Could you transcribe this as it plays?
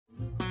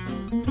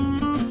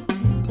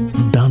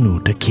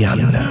Danuට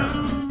kiyanna.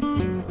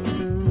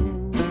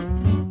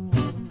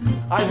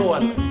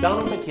 අයිබෝවන්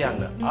Danuට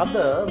kiyanna. අද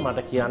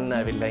මට කියන්න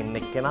ඇවිල්ලා ඉන්න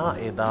එක්කෙනා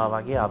එදා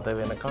වගේ අද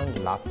වෙනකන්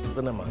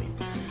ලස්සනමයි.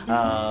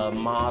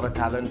 මාර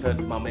ටැලන්ටඩ්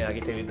මම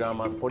එයාගේ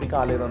ටෙලිඩ්‍රාමාස් පොඩි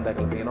කාලේ ඉඳන්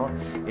දැකලා තියෙනවා.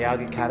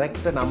 එයාගේ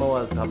කැරක්ටර්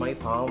නමවල් තමයි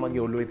තාම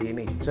මගේ ඔළුවේ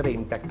තියෙන ඉච්චර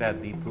ඉම්පැක්ට් එකක්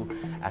දීපු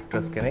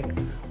ඇක්ට්‍රස් කෙනෙක්.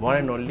 one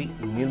and only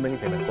Nilmini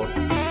Thennakoon.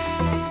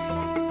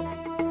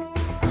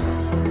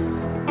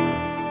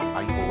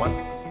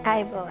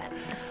 අයිබෝවන්.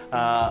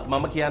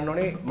 මම කියන්න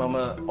ඕනේ මම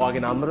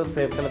ඔයාගේ නම්බරුත්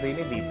සේව් කරලා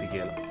තියෙන්නේ දීප්ති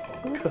කියලා.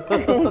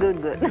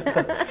 good.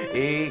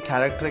 ඒ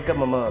කැරක්ටර් එක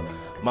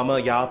මම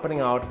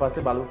යාපනයෙන් ආවට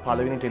පස්සේ බලපු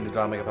පළවෙනි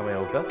ටෙලිඩ්‍රාමා එක තමයි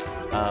ඕක.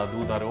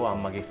 දූ දරුවෝ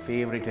අම්මගේ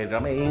ෆේවරිට්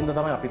ටෙලිඩ්‍රාමා. ඒ හින්දා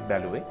තමයි අපිත්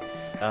බැලුවේ.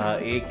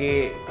 ඒකේ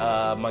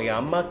මගේ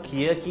අම්මා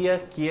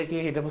කිය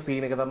හිටපු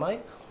සීන් එක තමයි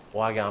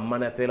ඔයාගේ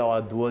අම්මා නැති වෙලා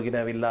ඔයා දුවගෙන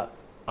ඇවිල්ලා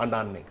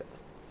අඬන එක.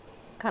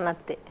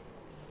 කනත්තේ.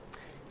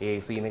 ඒ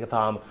සීන් එක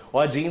තාම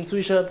ඔයා ජීන්ස්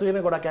වී ෂර්ට්ස්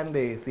වෙන ගොඩක්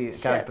ඇන්දේ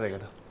කැරක්ටර්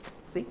එකට.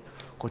 see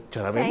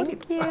කොච්චර වෙන්නේ.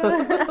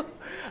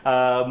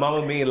 මම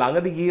මේ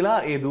ළඟදි ගිහලා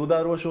ඒ දූ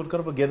දරුවෝ ෂූට්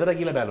කරපු ගෙදර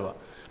ගිහලා බැලුවා.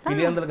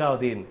 පිළියන්දල ගාව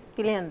තියෙන්නේ.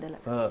 පිළියන්දල.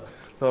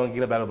 සෝ මම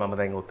ගිහලා බැලුවා මම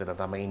දැන් ඔතන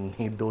තමයි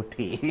ඉන්නේ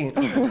දොටේ.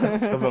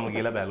 සෝ මම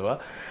ගිහලා බැලුවා.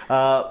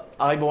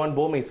 ආයිබෝන්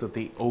බොම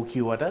ඉස්සුති ඔව්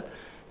කිව්වට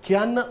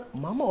කියන්න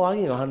මම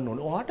ඔයාගෙන් අහන්න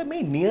ඕනේ. ඔයාට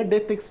මේ නියර්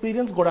ඩෙත්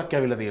එක්ස්පීරියන්ස් ගොඩක්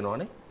ඇවිල්ලා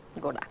තියෙනවානේ.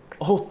 ගොඩක්.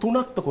 ඔව්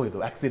තුනක්ද කොයිද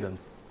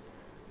ඇක්සිඩන්ට්ස්?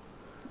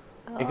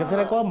 එක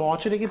සැරයක් ඔයා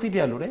මෝචර් එකේ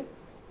හිටියලුනේ.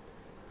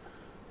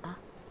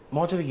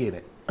 මෝචර් ගියේ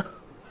නෑ.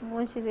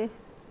 මොචිදේ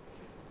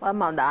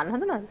මම දාන්න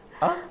හදනවද?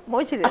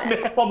 මොචිදේ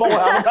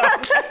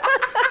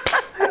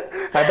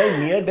හැබැයි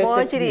නියර් ඩෙත්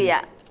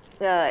මොචිදියා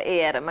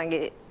ඒ අර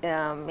මගේ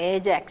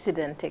මේජර්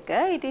ඇක්සිඩන්ට් එක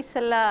ඊට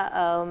ඉස්සෙල්ලා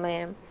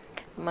මේ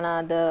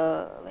මොනවාද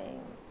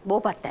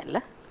බෝපත්තැල්ල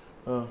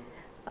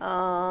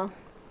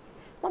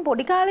මම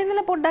පොඩි කාලේ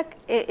ඉඳලා පොඩ්ඩක්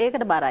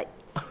ඒකට බරයි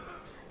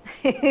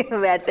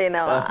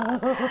වැටෙනවා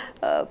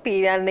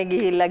පීරන්න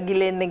ගිහිල්ලා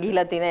ගිලෙන්න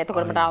ගිහිල්ලා තියෙන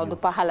එතකොට මට අවුරුදු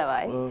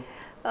 15යි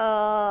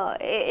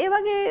ඒ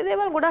වගේ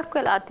දේවල් ගොඩක්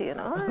වෙලා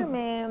තියෙනවා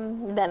මේ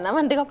දැන් නම්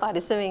ටිකක්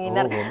පරිස්සමෙන් ඉන්න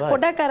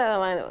පොඩක් අර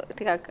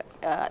ටිකක්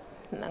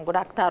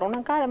ගොඩක් තරුණ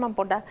කාලේ මම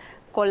පොඩක්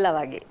කොල්ලා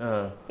වගේ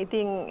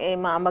ඉතින් ඒ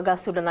මාඹ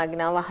ගස් උඩ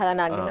නගිනවා වහලා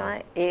නගිනවා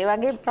ඒ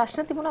වගේ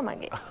ප්‍රශ්න තිබුණා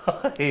මගේ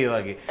ඒ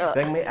වගේ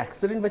දැන් මේ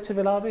ඇක්සිඩන්ට් වෙච්ච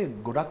වෙලාවේ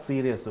ගොඩක්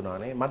සීරියස්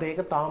වුණානේ මට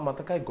ඒක තාම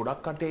මතකයි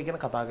ගොඩක් කට්ටිය ගැන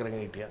කතා කරගෙන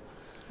හිටියා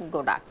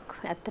ගොඩක්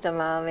ඇත්තටම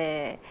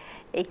මේ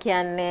ඒ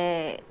කියන්නේ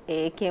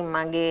ඒකෙන්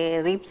මගේ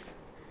රිබ්ස්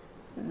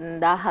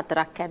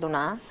 14ක්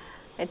කැඩුනා.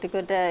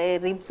 එතකොට ඒ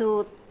රිබ්ස්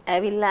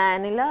ඇවිල්ලා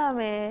ඇනිලා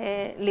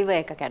මේ liver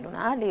එක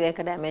කැඩුනා. liver එක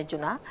ඩැමේජ්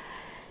වුණා.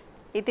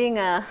 ඉතින්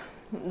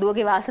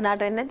දුවගේ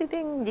වාසනාවට වෙන්නේ නැති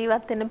ඉතින්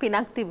ජීවත් වෙන්න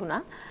පිනක්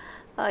තිබුණා.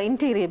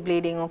 ඉන්ටීරියර්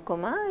බ්ලීඩින්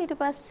ඔක්කොම. ඊට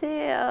පස්සේ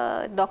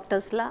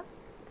ડોක්ටර්ස්ලා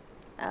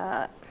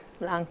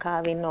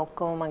ලංකාවෙන්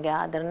ඔක්කොම මගේ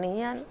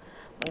ආදරණීයන්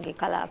මගේ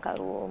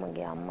කලාකරුවෝ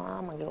මගේ අම්මා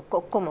මගේ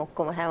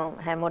ඔක්කොම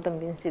හැමෝටම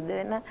පින් සිද්ධ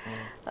වෙන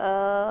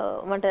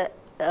මට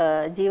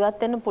ජීවත්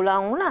වෙන්න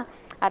පුළුවන් වුණා.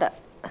 අර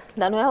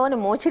දනුවා වනේ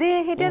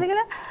මෝචරියේ හිටියද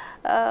කියලා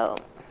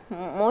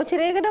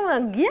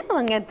මෝචරියකටම ගියා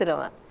මං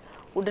ඇත්තටම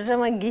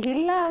උඩටම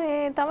ගිහිල්ලා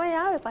මේ තමයි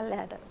ආවේ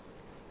පල්ලෙහාට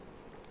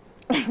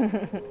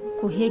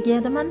කොහේ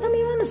ගියාද මන්ද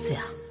මේ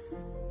මිනිස්සයා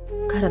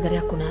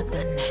කරදරයක් වුණාද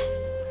දන්නේ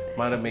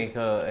නැහැ මම මේක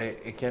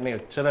ඒ කියන්නේ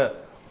ඔච්චර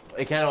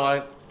ඒ කියන්නේ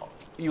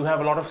you have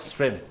a lot of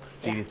strength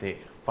ජීවිතේ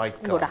fight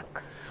කරන්න ගොඩක්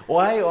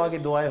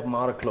ඔයාගේ දුවයි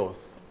මාර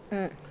close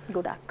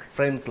ගොඩක්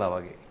friends ලා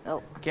වගේ ඔව්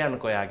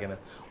කියන්නකෝ එයාගෙන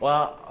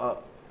ඔයා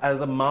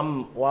as a mum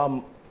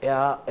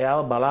එයාව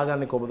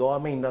බලාගන්නේ කොහොමද? ඔයා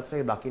මේ ඉන්ඩස්ට්‍රි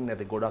එකේ දකින්න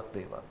නැති ගොඩක්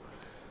දේවල්.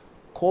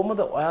 කොහොමද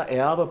ඔයා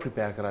එයාව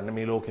ප්‍රිපෙයාර් කරන්නේ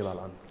මේ ලෝකේ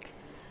බලන්න?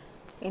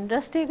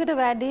 ඉන්ඩස්ට්‍රි එකට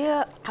වැඩිය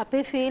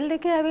අපේ ෆීල්ඩ්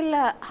එකේ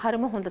ඇවිල්ලා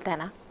හරිම හොඳ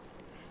තැනක්.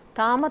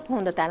 තාමත්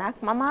හොඳ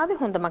තැනක්. මම ආවේ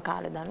හොඳම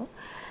කාලේ දනු.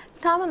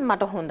 තාමත්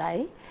මට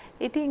හොඳයි.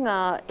 ඉතින්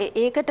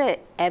ඒකට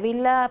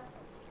ඇවිල්ලා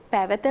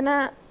පැවතෙන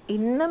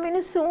ඉන්න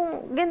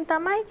මිනිස්සුන්ගෙන්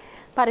තමයි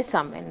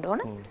පරිස්සම් වෙන්න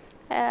ඕන.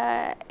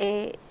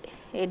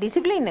 ඒ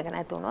ඩිසිප්ලින් එක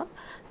නැතුනොත්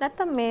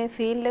නැත්තම් මේ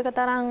ෆීල්ඩ් එක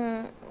තරම්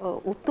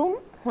උතුම්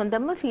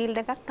හොඳම ෆීල්ඩ්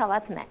එකක්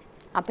තවත් නැහැ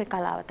අපේ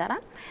කලාව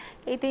තරම්.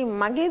 ඉතින්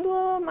මගේ දුව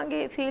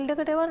මගේ ෆීල්ඩ්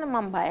එකට එවන්න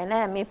මම බය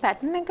නැහැ. මේ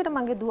පැටර්න් එකට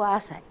මගේ දුව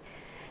ආසයි.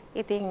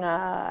 ඉතින්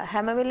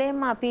හැම වෙලේම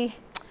අපි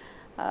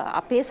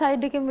අපේ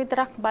සයිඩ් එකෙන්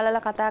විතරක්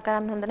බලලා කතා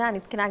කරන්න හොඳ නැහැ.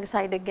 අනිත් කෙනාගේ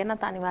සයිඩ් එක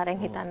ගැනත්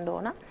අනිවාර්යෙන් හිතන්න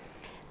ඕන.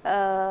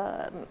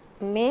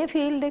 මේ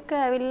ෆීල්ඩ් එක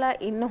ඇවිල්ලා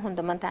ඉන්න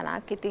හොඳම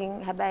තැනක්. ඉතින්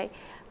හැබැයි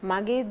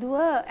මගේ දුව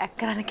ඇක්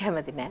කරන්න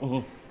කැමති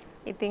නැහැ.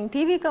 ඉතින්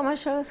TV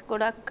commercials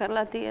ගොඩක්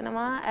කරලා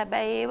තියෙනවා.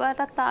 හැබැයි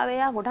ඒවටත් ආවේ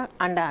යා ගොඩක්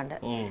අඬ.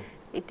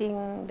 ඉතින්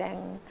දැන්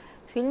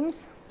ෆිල්ම්ස්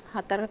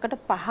 4කට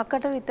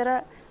 5කට විතර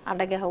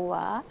අඬ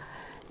ගැහුවා.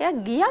 එයා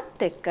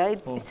ගියත් එක්ක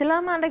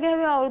ඉස්ලාම අඬ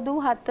ගැහුවේ අවුරුදු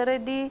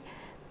 4දී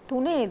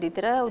 3දී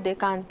විතර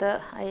උදේකාන්ත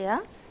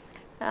අයියා.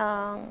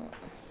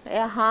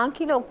 එයා හා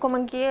කියලා ඔක්කොම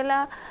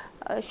කියලා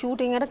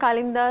ෂූටින් එකට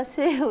කලින්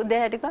දවසේ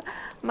උදේ ටික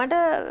මට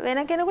වෙන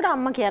කෙනෙකුට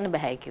අම්මා කියන්න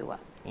බෑ කිව්වා.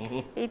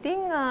 ඉතින්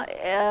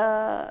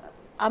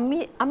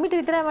අම්මිට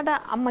විතරයි මට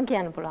අම්මා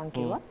කියන්න පුළුවන්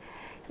කිව්වා.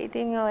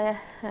 ඉතින් ඔය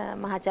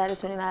මහාචාර්ය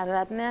සුනිල්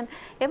ආරරත්නයන්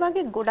ඒ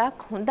වගේ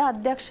ගොඩක් හොඳ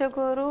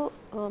අධ්‍යක්ෂකවරු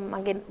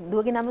මගේ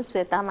දුවගේ නම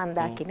ස්වේතා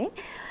මන්දාකිනි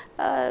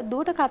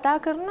දුවට කතා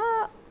කරනවා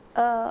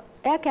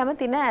එයා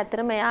කැමති නෑ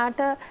ඇත්තටම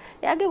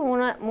එයාගේ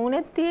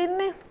මූණේ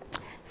තියෙන්නේ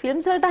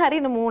ෆිල්ම්ස් වලට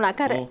හරින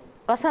මූණක් අර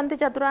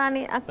වසන්ත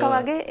චතුරානි අක්කා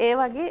වගේ ඒ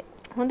වගේ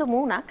හොඳ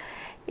මූණක්.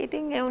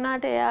 ඉතින් ඒ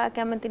වුණාට එයා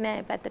කැමති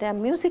නෑ පැත්තට. එයා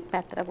මියුසික්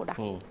පැත්තට ගොඩක්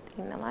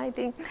ඉන්නවා.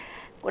 ඉතින්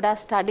ගොඩාක්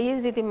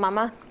ස්ටඩීස් ඉතින් මම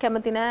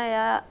කැමති නෑ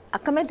එයා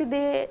අකමැති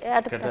දේ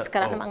එයාට ප්‍රෙස්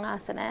කරන්න මං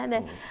ආස නෑ.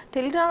 දැන්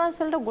ටෙලිඩ්‍රාමාස්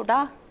වලට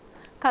ගොඩාක්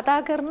කතා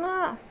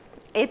කරනවා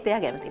ඒත්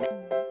එයා කැමති නෑ.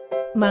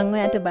 මං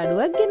ඔයාට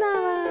බඩුවක්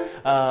ගෙනාවා.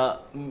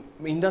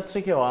 ඉන්ඩස්ට්‍රි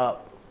එකේ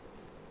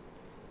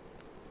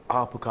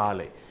ආපු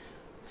කාලේ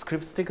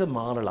ස්ක්‍රිප්ට්ස් ටික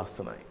මාර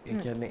ලස්සනයි. ඒ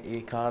කියන්නේ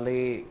ඒ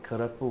කාලේ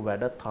කරපු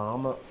වැඩ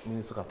තාම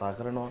මිනිස්සු කතා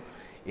කරනවා.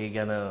 ඒ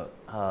ගැන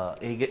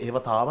ඒව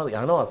තාම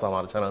යනවා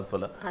සමහර channels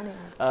වල.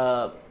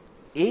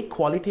 ඒ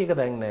ක්වලිටි එක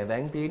දැන් නෑ.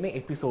 දැන් තියෙන්නේ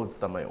එපිසෝඩ්ස්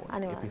තමයි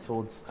ඕනේ.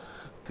 එපිසෝඩ්ස්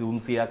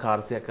 300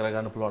 400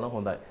 කරගන්න පුළුවන් නම්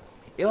හොඳයි.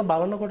 ඒවා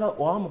බලනකොට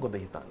ඔයා මොකද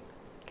හිතන්නේ?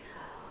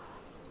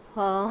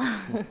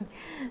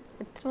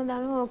 එතරම්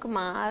දන්නව ඔක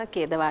මාර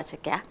ඛේද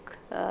වාචකයක්.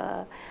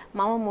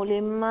 මම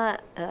මුලින්ම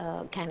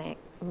කියන්නේ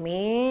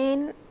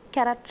මේන්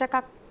කැරක්ටර්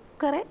එකක්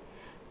කරේ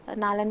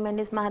නාලන්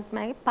මෙන්ඩිස්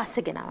මහත්මයාගේ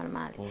පස්සේ ගෙනාවන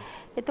මාළේ.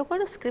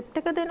 එතකොට ස්ක්‍රිප්ට්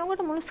එක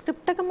දෙනකොට මුළු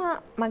ස්ක්‍රිප්ට් එකම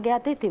මගේ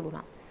අතේ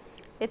තිබුණා.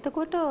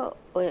 එතකොට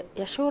ඔය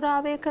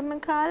යශෝරාවේ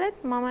කරන කාලෙත්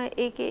මම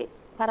ඒකේ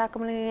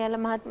පරාක්‍රම නිල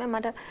මහත්මයා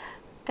මට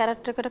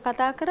කැරක්ටර් එකට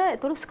කතා කරා.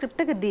 ඒතකොට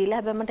ස්ක්‍රිප්ට් එක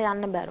දීලා හැබැයි මට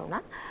යන්න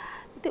බැරුණා.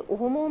 ඉතින්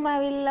ඔහොමම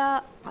ඇවිල්ලා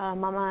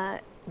මම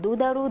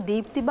දූදරු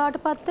දීප්ති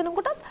බාට පත්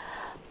වෙනකොටත්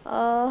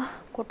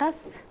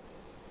කොටස්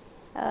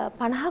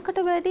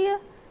 50කට වැඩිය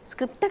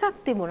ස්ක්‍රිප්ට් එකක්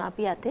තිබුණා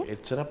අපි අතේ.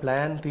 එච්චර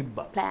ප්ලෑන්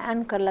තිබ්බා. ප්ලෑන්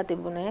කරලා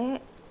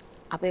තිබුණේ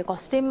අපේ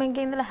කොස්ටියම්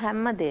එකේ ඉඳලා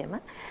හැමදේම.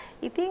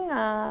 ඉතින්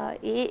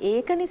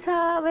ඒක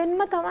නිසා වෙන්න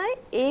තමයි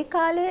ඒ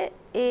කාලේ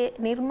ඒ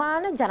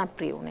නිර්මාණ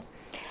ජනප්‍රිය වුණේ.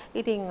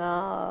 ඉතින්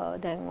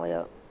දැන් ඔය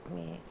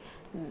මේ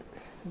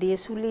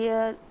දියසුලිය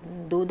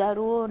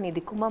දූදරුවෝ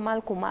නිදිකුමමල්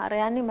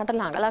කුමාරයන්නි මට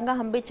ළඟ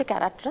හම්බෙච්ච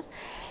කැරක්ටර්ස්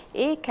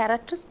ඒ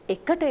කැරක්ටර්ස්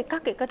එකට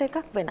එකක්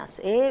වෙනස්.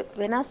 ඒ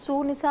වෙනස්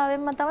වූ නිසා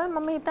වෙන්න තමයි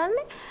මම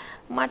හිතන්නේ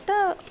මට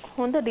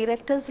හොඳ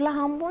ඩිරෙක්ටර්ස්ලා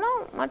හම්බුණා.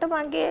 මට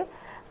මගේ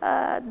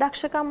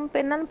දක්ෂකම්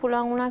පෙන්වන්න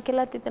පුළුවන් වුණා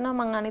කියලා හිතෙනවා.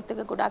 මම අනිත්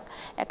එක ගොඩක්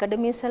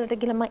ඇකඩමිස්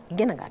වලට ගිහලා මම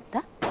ඉගෙන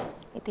ගත්තා.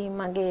 ඉතින්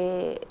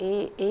මගේ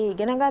ඒ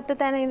ඉගෙන ගත්ත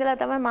තැන ඉඳලා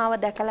තමයි මාව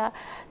දැකලා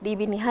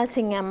ඩීබී නිහල්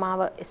සිංහයන්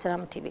මාව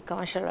ඉස්ලාම් ටීවී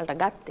කමර්ෂල් වලට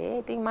ගත්තේ.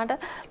 ඉතින් මට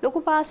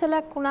ලොකු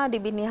පාසලක් වුණා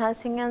ඩීබී නිහල්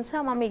සිංහයන්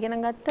සහ මම ඉගෙන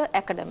ගත්ත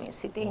ඇකඩමිස්.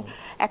 ඉතින්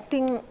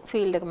ඇක්ටිං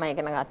ෆීල්ඩ් එක මම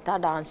ඉගෙන ගත්තා,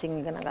 ඩාන්සින්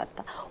ඉගෙන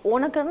ගත්තා.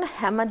 ඕන කරන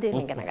හැම දෙයක්ම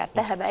ඉගෙන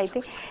ගත්තා. හැබැයි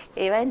ඉතින්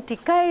ඒවෙන්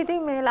ටිකයි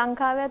ඉතින් මේ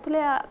ලංකාවේ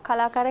ඇතුලේ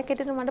කලාකාරයෙක්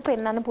හැටියට මට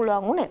පෙන්වන්න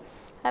පුළුවන් වුණේ.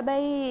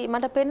 හැබැයි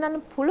මට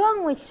පෙන්වන්න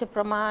පුළුවන් වෙච්ච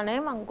ප්‍රමාණය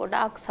මම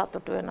ගොඩාක්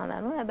සතුටු වෙනවා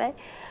නේද. හැබැයි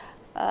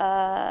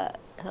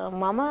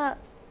මම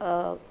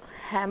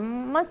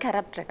හැම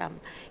කැරක්ටර් එකම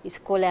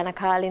ඉස්කෝලේ යන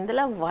කාලේ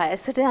ඉඳලා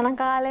වයසට යන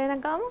කාලේ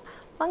වෙනකම්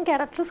මම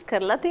කැරක්ටර්ස්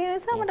කරලා තියෙන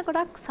නිසා මට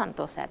ගොඩක්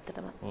සන්තෝෂයි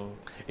ඇත්තටම.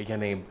 ඒ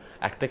කියන්නේ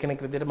ඇක්ටර්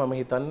කෙනෙක් විදිහට මම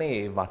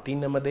හිතන්නේ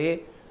වටිනම දේ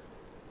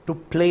to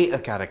play a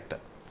character.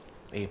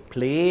 A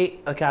play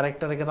a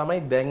character එක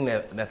තමයි දැන්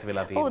නැති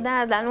වෙලා තියෙන්නේ. ඔව්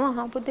දැන්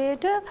දනුව අහපු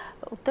දෙයට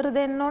උත්තර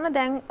දෙන්න ඕන.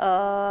 දැන්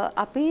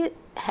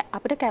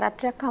අපිට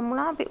කැරක්ටරයක්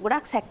හම්බුණා අපි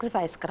ගොඩක්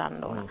සැක්‍රිෆයිස්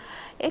කරන්න ඕන.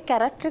 ඒ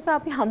කැරක්ටර් එක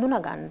අපි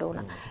හඳුනා ගන්න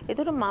ඕන.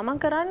 ඒකට මම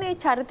කරන්නේ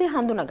ඒ චරිතය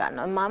හඳුනා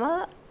ගන්නවා. මම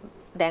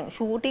දැන්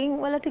ෂූටින්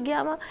වලට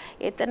ගියාම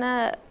එතන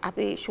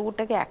අපි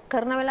ෂූට් එක ඇක්ට්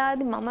කරන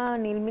වෙලාවේදී මම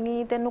නිල්මිනි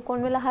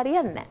තෙන්නකෝන් වෙලා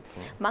හරියන්නේ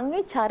නැහැ. මම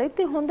ඒ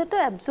චරිතය හොඳට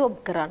ඇබ්සෝබ්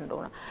කරන්න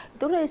ඕන.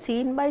 ඒතකොට ඒ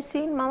සීන් බයි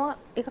සීන් මම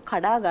ඒක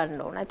කඩා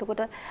ගන්න ඕන.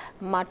 එතකොට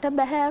මට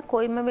බෑ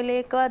කොයිම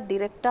වෙලේකවත්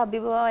ඩිරෙක්ටර්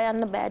අභිභවා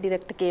යන්න බෑ.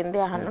 ඩිරෙක්ටර්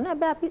කේන්දේ අහන්න ඕන.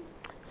 හැබැයි අපි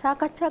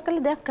සාකච්ඡා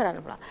කරලා දෙයක්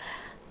කරන්න පුළුවන්.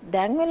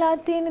 දැන් වෙලා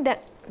තියෙන්නේ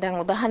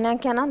දැන්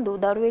උදාහරණයක් කියනනම්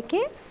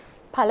දූදරුවෙකේ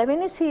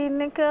පළවෙනි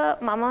සීන් එක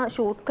මම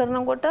ෂූට්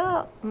කරනකොට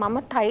මම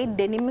ටයිට්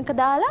ඩෙනිම් එක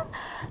දාලා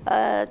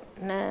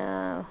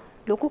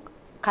ලොකු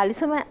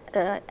කලිසම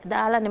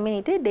දාලා නෙමෙයි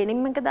හිටියේ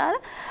ඩෙනිම් එක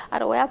දාලා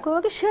අර ඔයාකෝ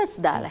වගේ ෂර්ට්ස්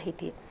දාලා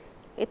හිටියේ.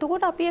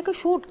 එතකොට අපි ඒක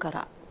ෂූට්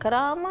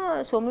කරාම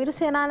සොමීර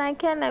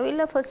සේනානායකයන්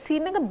ඇවිල්ලා ෆස්ට්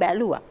සීන් එක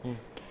බැලුවා.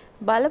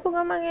 බලපු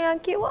ගමන් එයා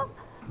කිව්වා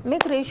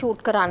මේක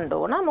රීෂූට් කරන්න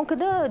ඕන.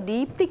 මොකද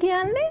දීප්ති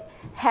කියන්නේ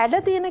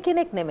හැඩ තියෙන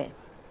කෙනෙක් නෙමෙයි.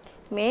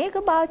 මේක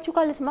බාච්චු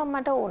කලිසම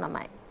මට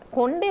ඕනමයි.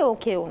 කොණ්ඩේ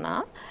ඕකේ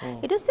වුණා.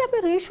 ඊට පස්සේ අපි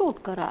රීෂූට්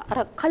කරා. අර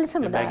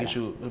කලිසම බැගි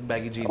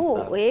ජීන්ස්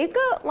දාලා. ඒක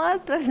මාල්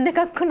ට්‍රෙන්ඩ්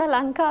එකක් වුණා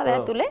ලංකාවේ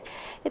ඇතුලේ.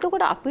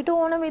 එතකොට අපිට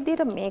ඕන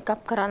විදිහට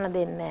මේකප් කරන්න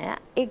දෙන්නේ නැහැ.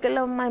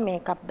 ඒගොල්ලෝමයි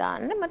මේකප්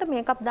දාන්නේ. මට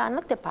මේකප්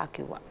දාන්නත් එපා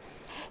කිව්වා.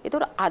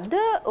 ඒතකොට අද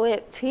ඔය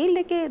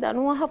ෆීල්ඩ් එකේ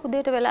දනුව අහපු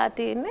දෙයට වෙලා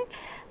තියෙන්නේ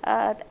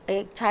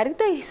ඒ චරිත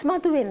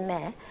ඉස්මතු වෙන්නේ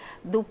නැහැ.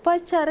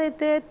 දුප්පත්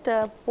චරිතෙත්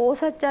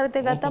පෝසත්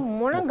චරිතය ගත්තා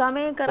මොන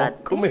ගමේ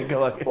කරත්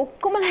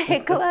ඔක්කොම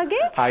එක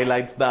වගේ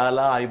highlights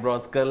දාලා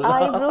eyebrows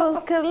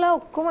කරලා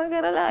ඔක්කොම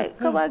කරලා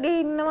එක වගේ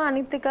ඉන්නවා.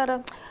 අනිත් එක අර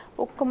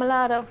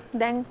ඔක්කොමලා අර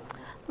දැන්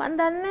මන්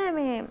දන්නේ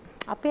මේ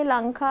අපේ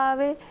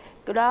ලංකාවේ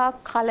ගොඩාක්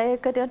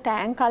කලයකට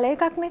ටෑන් කල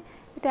එකක්නේ.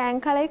 ටෑන්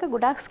කල එක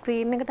ගොඩක්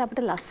ස්ක්‍රීන් එකට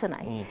අපිට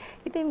ලස්සනයි.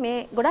 ඉතින්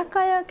මේ ගොඩක්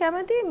අය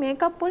කැමති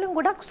මේකප් වලින්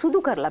ගොඩක් සුදු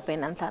කරලා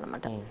පෙන්නන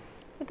තරමට.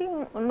 ඉතින්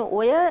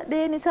ඔය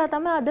දේ නිසා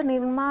තමයි අද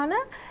නිර්මාණ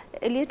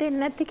එළියට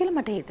එන්නේ නැති කියලා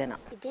මට හිතෙනවා.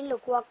 ඉතින්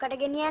ලොකු අක්කට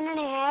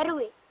ගෙනියන්නනේ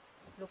හැරුවේ.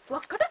 ලොකු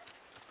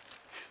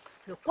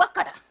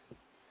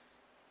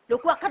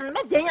අක්කට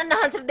නෙමෙයි දෙයයන්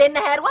හන්සර දෙන්න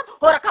හැරුවත්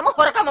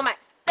හොරකමමයි.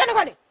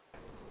 දැනගනි.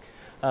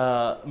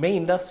 මේ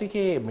ඉන්ඩස්ට්‍රි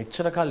එකේ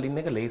මෙච්චර කල් ඉන්න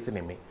එක ලේසි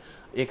නෙමෙයි.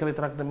 ඒක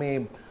විතරක් නෙමේ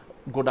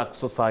ගොඩක්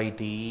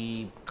සොසයිටි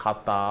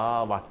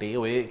කතා වටේ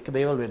ඔය එක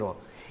දේවල් වෙනවා.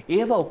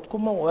 ඒවා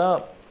ඔක්කොම ඔයා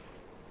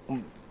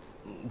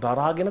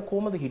දරාගෙන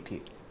කොහමද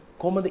හිටියේ?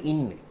 කොහමද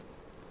ඉන්නේ?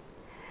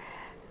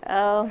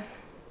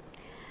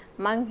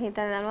 මං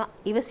හිතනවා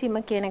ඉවසීම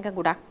කියන එක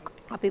ගොඩක්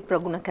අපි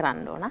ප්‍රගුණ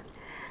කරන්න ඕන.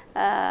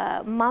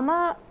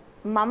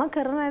 මම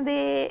කරන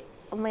දේ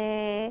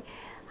මේ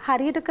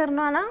හරියට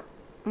කරනවා නම්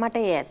මට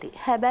ඒ ඇති.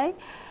 හැබැයි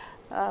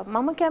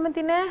මම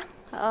කැමති නෑ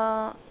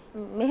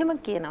මෙහෙම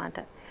කියනවට.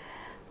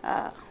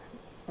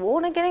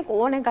 ඕන කෙනෙක්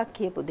ඕන එකක්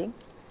කියපු දෙයින්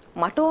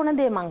මට ඕන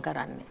දේ මං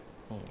කරන්නේ.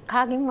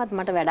 කාගෙන්වත්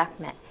මට වැඩක්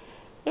නෑ.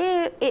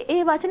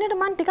 ඒ වචනෙට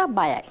මං ටිකක්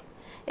බයයි.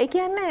 ඒ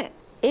කියන්නේ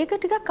ඒක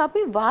ටිකක්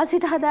අපි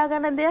වාසියට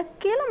හදාගන්න දෙයක්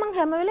කියලා මං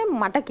හැම වෙලේම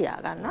මට කියා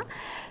ගන්නවා.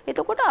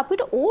 එතකොට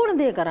අපිට ඕන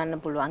දේ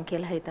කරන්න පුළුවන්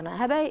කියලා හිතනවා.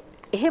 හැබැයි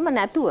එහෙම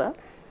නැතුව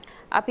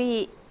අපි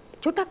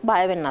චුට්ටක්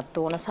බය වෙන්නත්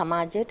ඕන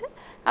සමාජයට.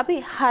 අපි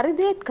හරි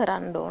දේත්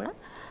කරන්න ඕන.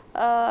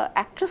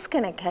 ඇක්ට්‍රස්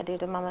කෙනෙක්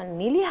හැටියට මම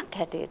නිලියක්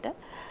හැටියට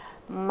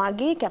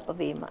මගේ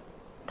කැපවීම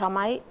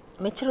තමයි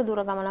මෙච්චර දුර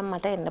ගමනක්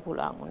මට එන්න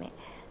පුළුවන් වුණේ.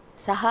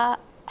 සහ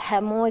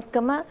හැමෝ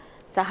එක්කම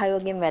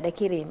සහයෝගයෙන් වැඩ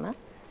කිරීම.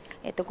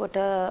 එතකොට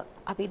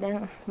අපි දැන්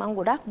මම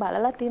ගොඩක්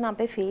බලලා තියෙන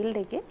අපේ ෆීල්ඩ්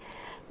එකේ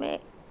මේ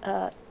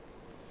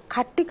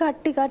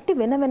කට්ටි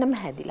වෙන වෙනම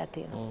හැදිලා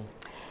තියෙනවා.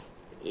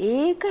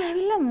 ඒක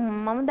ඇවිල්ලා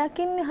මම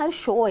දකින්නේ හරි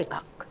ෂෝ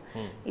එකක්.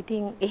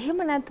 ඉතින් එහෙම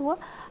නැතුව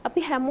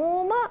අපි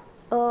හැමෝම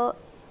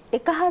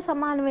එක හා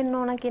සමාන වෙන්න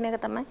ඕන කියන එක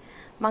තමයි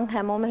මං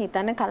හැමෝම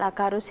හිතන්නේ.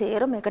 කලාකාරයෝ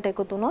සේරම එකට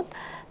එකතු වුණොත්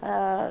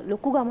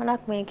ලොකු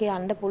ගමනක් මේකේ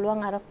යන්න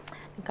පුළුවන්. අර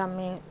නිකන්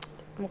මේ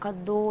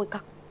මොකද්ද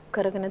එකක්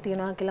කරගෙන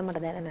තියනවා කියලා මට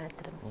දැනෙනවා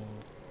ඇත්තටම.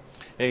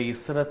 ඒ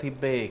ඉස්සර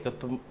තිබ්බේ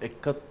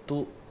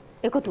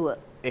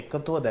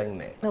එකතුව දැන්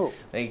නෑ.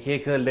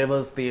 එක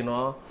ලෙවල්ස්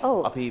තියෙනවා.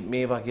 අපි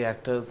මේ වගේ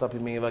ඇක්ටර්ස් අපි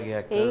මේ වගේ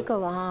ඇක්ටර්ස්. ඒක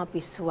වා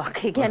පිස්සුවක්.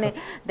 ඒ කියන්නේ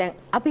දැන්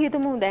අපි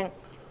හිතමු දැන්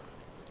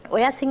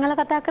ඔයා සිංහල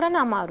කතා කරන්න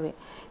අමාරුයි.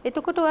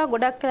 එතකොට ඔයා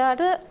ගොඩක්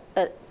වෙලාට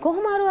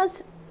කොහොම හරි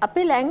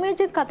අපේ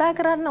ලැන්ග්වේජ් එක කතා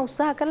කරන්න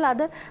උත්සාහ කරලා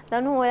අද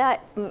දනු ඔයා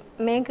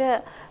මේක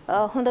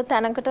හොඳ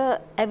තැනකට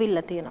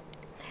ඇවිල්ලා තියෙනවා.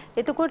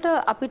 එතකොට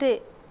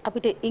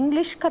අපිට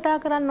ඉංග්ලිෂ් කතා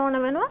කරන්න ඕන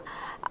වෙනවා.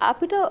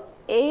 අපිට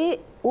ඒ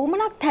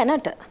ඌමනක්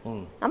තැනට.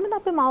 නමුත්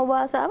අපේ මව්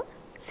භාෂාව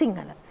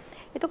සිංහල.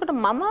 එතකොට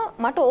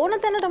මට ඕන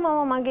තැනට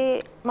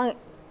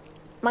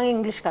මගේ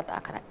ඉංග්ලිෂ්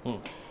කතා කරයි.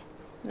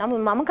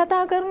 නමුත් මම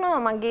කතා කරනවා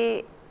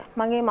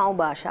මගේ මව්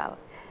භාෂාව.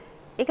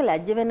 ඒක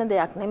ලැජ්ජ වෙන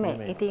දෙයක් නෙමෙයි.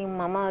 ඉතින්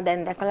මම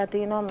දැන් දැකලා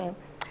තියෙනවා මේ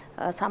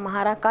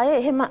සමහරක් අය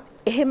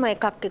එහෙම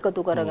එකක්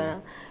එකතු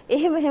කරගෙන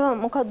එහෙම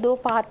මොකද්ද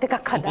පාත්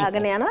එකක්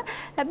හදාගෙන යනවා.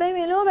 හැබැයි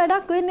මෙලෝ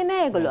වැඩක් වෙන්නේ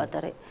නැහැ ඒගොල්ලෝ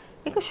අතරේ.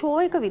 ඒක ෂෝ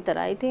එක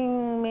විතරයි. ඉතින්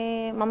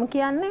මේ මම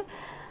කියන්නේ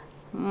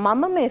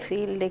මම මේ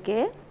ෆීල්ඩ්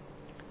එකේ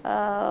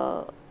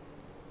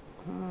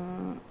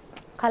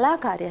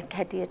කලාකාරියක්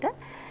හැටියට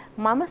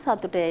මම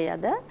සතුටේ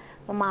යද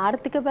මම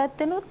ආර්ථික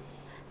පැත්තෙනුත්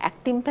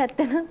ඇක්ටිං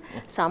පැත්තෙනුත්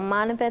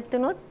සම්මාන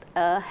පැත්තෙනුත්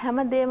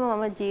හැමදේම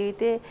මම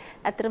ජීවිතේ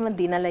ඇත්තටම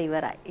දිනලා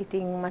ඉවරයි.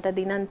 ඉතින් මට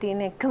දිනන්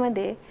තියෙන එකම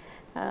දේ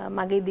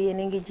මගේ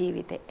දියණියගේ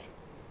ජීවිතේ.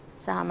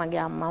 සහ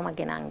මගේ අම්මා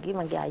මගේ නංගි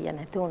මගේ අයියා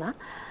නැති වුණා.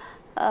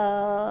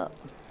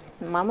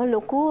 මම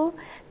ලොකු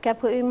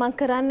කැපවීමක්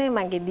කරන්නේ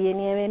මගේ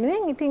දියණිය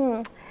වෙනුවෙන්. ඉතින්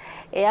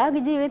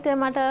එයාගේ ජීවිතේ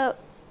මට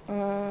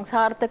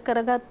සාර්ථක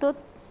කරගත්තොත්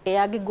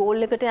එයාගේ ගෝල්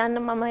එකට යන්න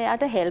මම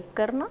එයාට හෙල්ප්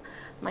කරනවා.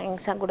 මම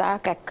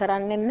ගොඩාක් ඇක්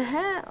කරන්නේ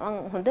නැහැ. මම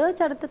හොඳ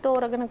චරිත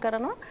තෝරගෙන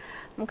කරනවා.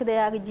 මොකද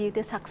එයාගේ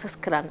ජීවිතේ සක්සස්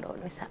කරන්න ඕන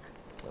නිසා.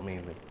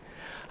 Amazing.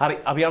 හරි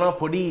අපි යනවා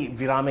පොඩි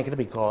විරාමයකට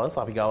because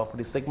අපි ගාව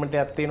පොඩි segment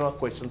එකක් තියෙනවා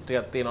questions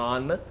ටිකක් තියෙනවා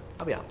අහන්න.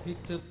 අපි යමු.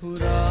 හිත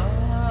පුරා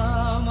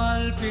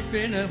මල්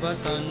පිපෙන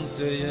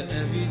වසන්තය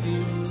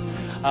ඇවිදින්.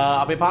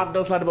 අපේ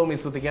partnersලාට බොහොම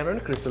ස්තුතියි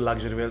කියනවා. Crystal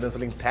Luxury Wellness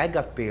වලින් tag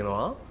එකක්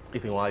තියෙනවා.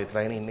 ඉතින් ඔයා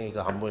ඉතරයිනේ ඉන්නේ ඒක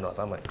හම්බ වෙනවා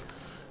තමයි.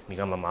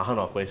 නිකන් මම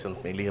අහනවා questions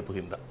මේ ලියපු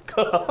හින්දා.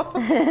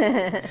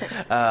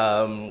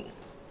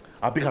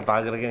 අපි කතා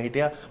කරගෙන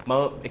හිටියා මම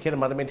ඒ කියන්නේ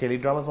මට මේ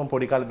ටෙලිඩ්‍රාමාස් මම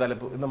පොඩි කාලේ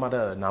දාලා ඉඳන් මට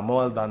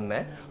නමවල් දන්නේ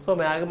නැහැ. සෝ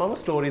මයාගේ මම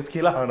ස්ටෝරීස්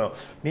කියලා අහනවා.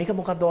 මේක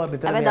මොකද්ද ඔයා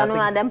මෙතන මේ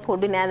දන්නවා දැන්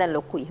පොඩි නෑ දැන්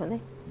ලොකුයි හොඳේ.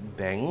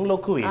 දැන්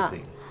ලොකුයි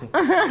ඉතින්.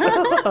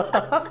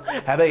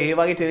 හැබැයි ඒ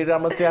වගේ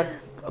ටෙලිඩ්‍රාමාස් ටිකක්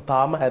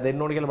තාම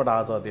හැදෙන්න ඕනේ කියලා මට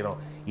ආසාවක් තියෙනවා.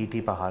 ඊටි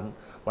පහන්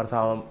මට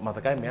තාම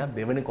මතකයි මෙයා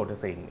දෙවෙනි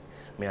කොටසේ ඉන්නේ.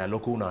 මෙයා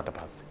ලොකු වුණාට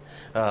පස්සේ.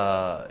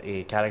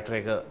 ඒ කැරක්ටර්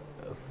එක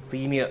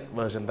සීනියර්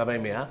වර්ෂන් තමයි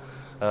මෙයා.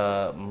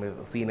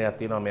 සීනියර්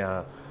තියෙනවා මෙයා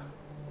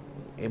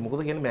ඒ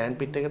මොකද කියන්නේ මෑන්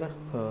පිට් එකට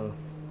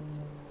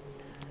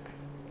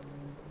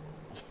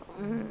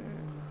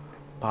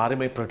පාරේ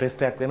මේ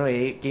ප්‍රොටෙස්ට් එකක් වෙනවා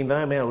ඒකෙන්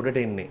තමයි මම උඩට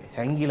එන්නේ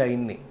හැංගිලා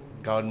ඉන්නේ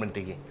ගවර්න්මන්ට්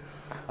එකෙන්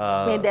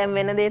මේ දැන්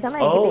වෙන දේ තමයි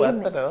ඒක ඔව්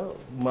තියෙන්නේ.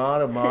 ඇත්තට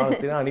මාර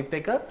තියෙන අනිත්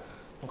එක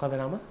මොකද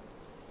නම?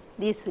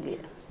 දියසුලිය.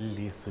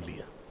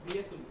 ලියසුලිය.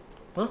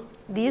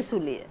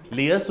 දියසුලිය.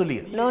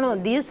 ලියසුලිය. no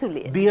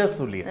දියසුලිය.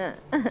 දියසුලිය.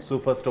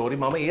 Super story.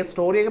 මම ඒ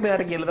ස්ටෝරි එක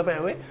මෙයාට කියලා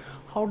තමයි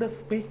how to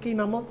speak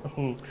නම.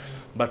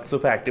 but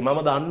super active.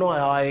 මම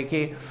දන්නවා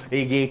ඒකේ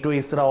ඒ ගේට්වේ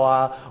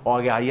ඉස්සරවා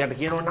ඔයගේ අයියට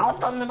කියනවා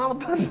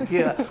නවත්තන්න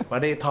කියලා.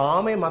 මට ඒ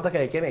තාමේ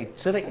මතකයි. කියන්නේ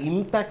එච්චර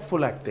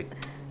impactful acting.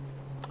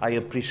 I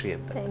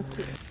appreciate that. thank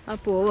you.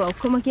 අපෝ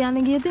ඔක්කොම කියන්න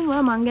ගියද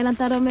ඔයා මං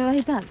ගැනත් අර මේවා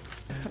හිතන්න.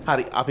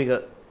 හරි අපි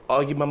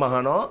ඔයගේ මම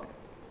අහනවා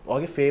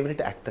ඔයගේ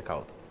favorite actor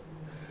කවුද?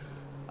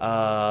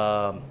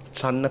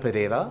 චන්න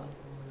පෙරේරා,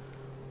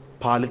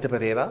 පාලිත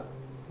පෙරේරා,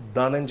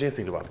 ධනංජය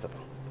සිල්වර්ධන.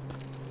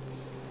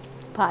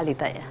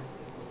 පාලිතය.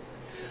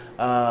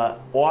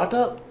 ඔයාට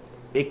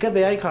එක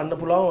දෙයයි කන්න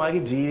පුළුවන්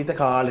ඔයාගේ ජීවිත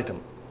කාලෙටම.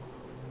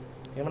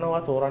 එහෙමනම්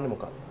ඔයා තෝරන්නේ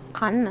මොකක්ද?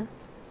 කන්න.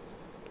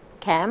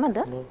 කෑමද?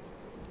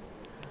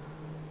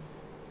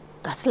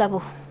 ගස් ලැබු.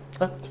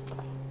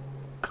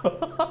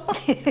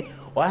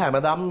 ඔයා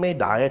හැමදාම මේ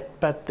ඩයට්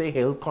පැත්තේ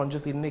හෙල්ත්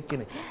කොන්ෂස් ඉන්න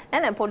එක්කනේ.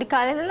 නෑ පොඩි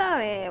කාලේ ඉඳලා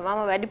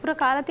මම වැඩිපුර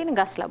කාලා තියෙන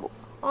ගස් ලැබු.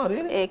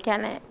 ඒ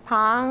කියන්නේ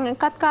පාන්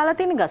එකක් කාලා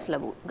තියෙන ගස්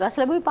ලැබු. ගස්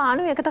ලැබුයි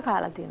පානු එකට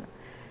කාලා තියෙනවා.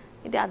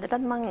 ඉතින්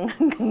අදටත් මං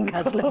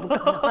ගස් ලැබු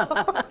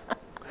කනවා.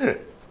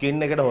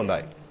 ස්කින් එකට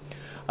හොඳයි.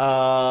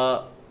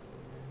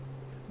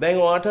 දැන්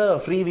ඔයාට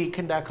ෆ්‍රී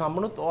වීකෙන්ඩ් එකක්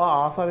හම්බුනොත් ඔයා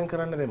ආසාවෙන්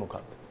කරන්න දේ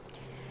මොකක්ද?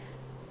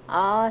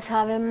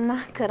 ආසාවෙන්ම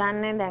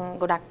කරන්නේ දැන්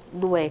ගොඩක්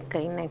දුව එක්ක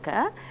ඉන්න එක.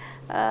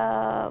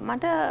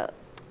 මට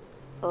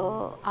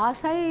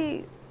ආසයි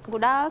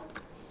ගොඩාක්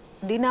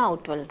ඩිනර්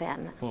අවුට් වලට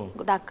යන්න.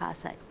 ගොඩක්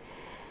ආසයි.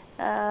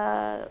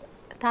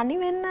 තනි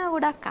වෙන්න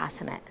ගොඩක් ආස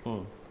නැහැ.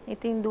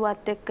 ඉතින්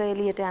දුවත් එක්ක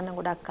එළියට යන්න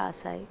ගොඩක්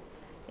ආසයි.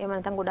 එහෙම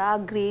නැත්නම් ගොඩාක්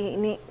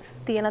ග්‍රීනි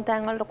තියෙන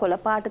තැන් වලට කොළ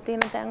පාට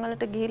තියෙන තැන්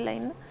වලට ගිහිල්ලා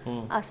ඉන්න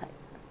ආසයි.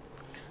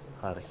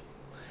 හරි.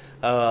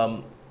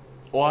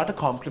 ඔයාට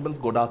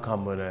කොම්ප්ලිමන්ට්ස් ගොඩාක්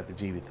හම්බ වෙනවා ඇති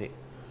ජීවිතේ.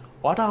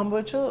 ඔයාට හම්බ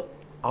වෙච්ච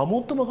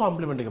අමුතුම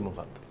කොම්ප්ලිමන්ට් එක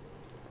මොකක්ද?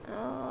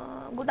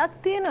 ගොඩක්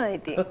තියෙනවා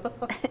ඉතින්.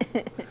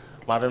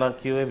 මට නම්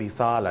කිව්වේ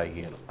විශාලයි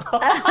කියලා.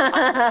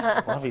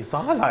 ආ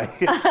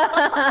විශාලයි.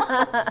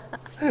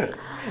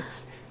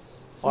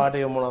 ඔයාට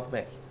ඒ මොනවත්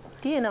නැහැ.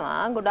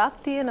 තියෙනවා ගොඩක්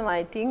තියෙනවා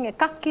ඉතින්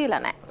එකක්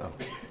කියලා නැහැ.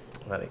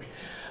 හරි.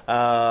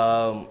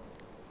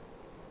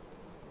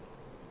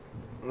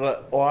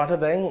 ඔයාට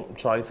දැන්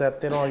choice එකක්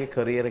තියෙනවා ඔයාගේ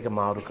career එක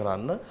මාරු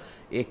කරන්න.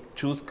 ඒ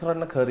choose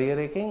කරන career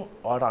එකෙන්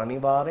ඔයාට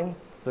අනිවාර්යෙන්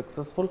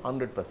successful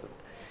 100%.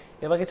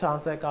 ඒ වගේ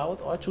chance එකක් ආවොත්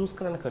ඔයා choose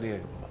කරන career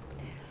එක මොකක්ද?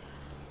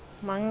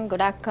 මං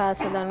ගොඩක්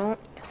ආස දනු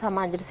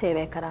සමාජයට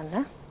සේවය කරන්න.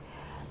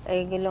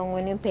 ඒගොල්ලෝ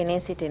වෙනුවෙන්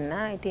පෙනී සිටින්න.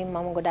 ඉතින්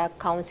මම ගොඩක්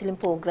කවුන්සිලින්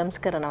ප්‍රෝග්‍රෑම්ස්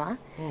කරනවා.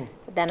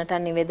 දැනට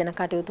නිවේදන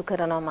කටයුතු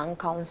කරනවා මං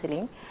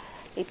කවුන්සිලින්.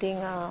 ඉතින්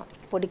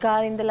පොඩි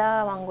කාලේ ඉඳලා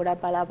මම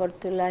ගොඩක්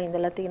බලාපොරොත්තු වෙලා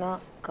ඉඳලා තියෙනවා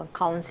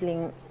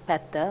කවුන්සිලින්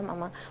පැත්ත.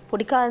 මම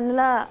පොඩි කාලේ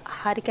ඉඳලා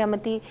හරි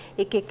කැමති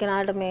එක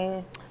එක්කෙනාට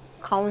මේ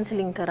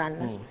කවුන්සිලින් කරන්න.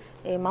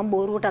 මම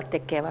බෝරුවටත්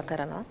එක්ක ඒවා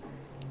කරනවා.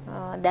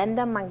 දැන්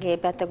මගේ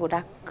පැත්ත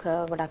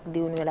ගොඩක්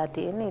දියුණු වෙලා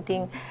තියෙනවා.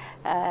 ඉතින්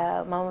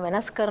මම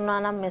වෙනස් කරනවා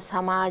නම් මේ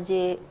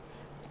සමාජයේ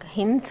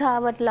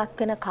හිංසාවට ලක්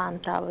වෙන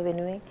කාන්තාව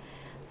වෙනුවෙන්,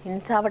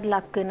 හිංසාවට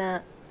ලක් වෙන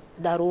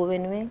දරුවෝ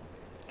වෙනුවෙන්,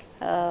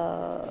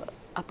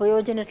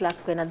 අපයෝජනයට ලක්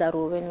වෙන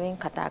දරුවෝ වෙනුවෙන්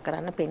කතා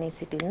කරන්න පෙනී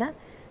සිටින්න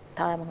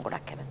තමයි මම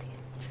ගොඩක් කැමතියි.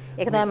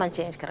 ඒක තමයි මම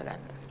චේන්ජ්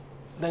කරගන්න.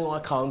 දැන්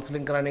ඔයා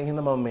කවුන්සලින් කරන්නේ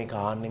හින්දා මම මේක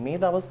ආන්නේ මේ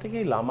දවස්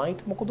ටිකේ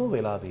ළමයිට මොකද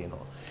වෙලා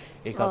තියෙනවා?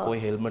 එකක් ඔය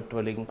හෙල්මට්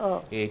වලින්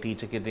ඒ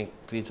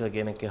ටීචර්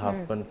කෙනෙක්ගේ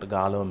හස්බන්ඩ්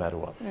ගාලව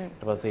මැරුවා.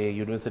 ඊට පස්සේ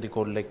යුනිවර්සිටි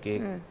කොල්ලෙක්ගේ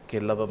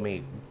කෙල්ලව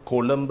මේ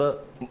කොළඹ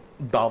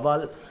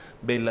දවල්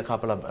බෙල්ල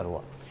කපලා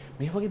මැරුවා.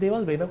 මේ වගේ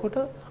දේවල් වෙනකොට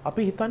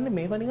අපි හිතන්නේ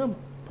මේවා නිකන්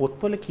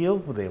පොත්වල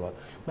කියවපු දේවල්.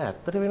 මම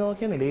ඇත්තට වෙනවා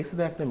කියන්නේ ලේසි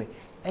දෙයක් නෙමෙයි.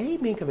 ඇයි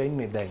මේක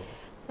වෙන්නේ දැන්?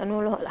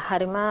 අනුල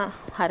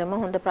හරිම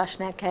හොඳ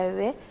ප්‍රශ්නයක්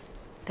ඇහුවේ.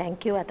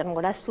 thank you. අතන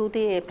ගොඩක්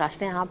ස්තුතියි මේ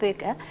ප්‍රශ්නේ අහපු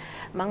එක.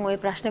 මම ওই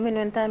ප්‍රශ්න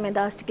වෙනුවෙන් තමයි මේ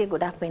දවස් ටිකේ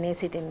ගොඩක් වෙනේ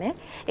සිටින්නේ.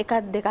 එකක්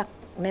දෙකක්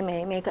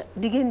නෙමෙයි මේක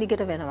දිගින්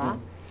දිගට වෙනවා.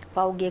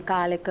 පෞද්ගලික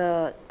කාලෙක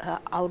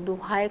අවුරුදු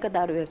 6ක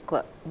දරුවෙක්ව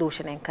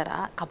දූෂණය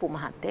කරා කපු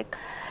මහත්තයෙක්.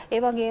 ඒ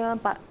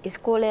වගේම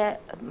ඉස්කෝලේ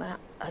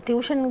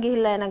ටියුෂන්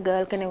ගිහිල්ලා යන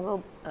ගර්ල් කෙනෙක්ව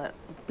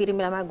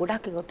පිරිමි ළමයි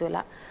ගොඩක් එකතු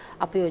වෙලා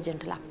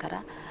අපයෝජනට ලක්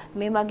කරා.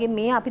 මේ වගේ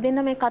මේ අපි දෙන්න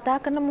මේ කතා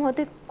කරන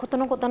මොහොතේ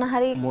කොතන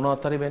හරි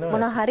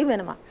මොනවා හරි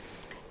වෙනවා.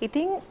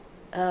 ඉතින්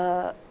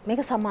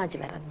මේක සමාජ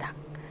වැරද්දක්.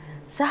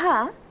 සහ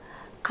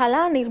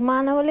කලා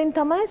නිර්මාණ වලින්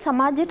තමයි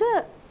සමාජයට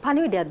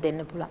පණිවිඩයක්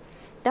දෙන්න පුළුවන්.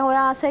 දැන් ඔය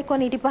ආසයි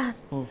කොන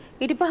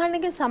ඉටිපහන්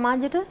එකේ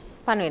සමාජයට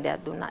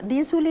පණිවිඩයක් දුන්නා.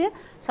 දියසුලිය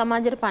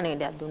සමාජයට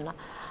පණිවිඩයක් දුන්නා.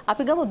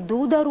 අපි ගමු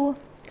දූ දරුවෝ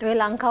මේ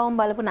ලංකාවම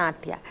බලපු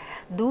නාට්‍යය.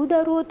 දූ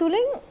දරුවෝ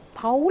තුලින්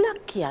පවුලක්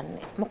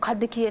කියන්නේ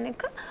මොකද්ද කියන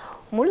එක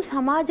මුළු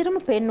සමාජෙටම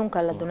පෙන්눔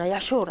කරලා දුන්නා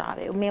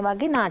යශෝරාවේ මේ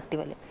වගේ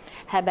නාට්‍යවල.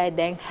 හැබැයි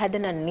දැන්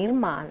හැදෙන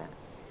නිර්මාණ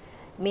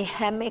මේ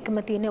හැම එකම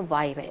තියෙන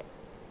වෛරය.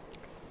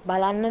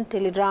 බලන්න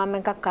ටෙලිඩ්‍රාමා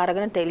එකක්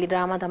අරගෙන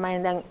ටෙලිඩ්‍රාමා තමයි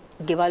දැන්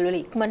ගෙවල් වල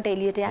ඉක්මනට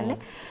එළියට යන්නේ.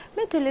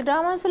 මේ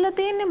ටෙලිඩ්‍රාමාස් වල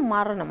තියෙන්නේ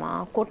මරනවා,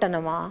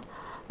 කොටනවා,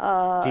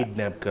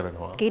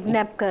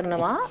 කිඩ්නැප්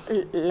කරනවා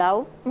ලව්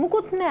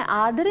මුකුත් නෑ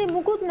ආදරේ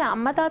මුකුත් නෑ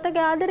අම්මා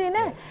තාත්තගේ ආදරේ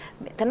නෑ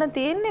මෙතන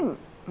තියෙන්නේ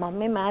මම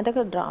මේ මෑතක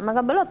ඩ්‍රාමා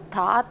එකක් බලුවා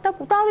තාත්තා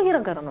පුතාව හිර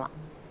කරනවා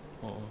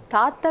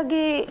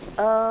තාත්තගේ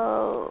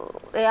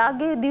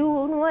එයාගේ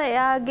දියුණුව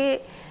එයාගේ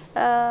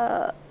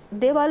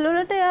දේවල්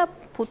වලට එයා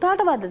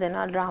පුතාට වද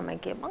දෙනවා ඩ්‍රාමා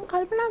එකේ මම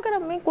කල්පනා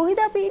කරා මේ කොහෙද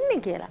අපි ඉන්නේ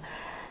කියලා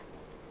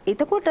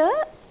එතකොට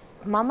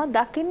මම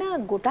දකින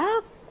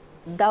ගොඩාක්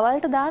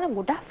දවල්ට දාන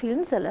ගොඩාක්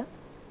ෆිල්ම්ස් වල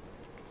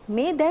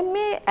මේ දැන්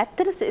මේ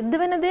ඇත්තට සිද්ධ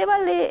වෙන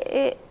දේවල්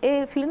ඒ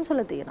ෆිල්ම්ස්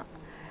වල තියෙනවා.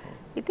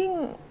 ඉතින්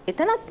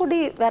එතනත් පොඩි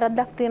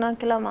වැරද්දක් තියෙනවා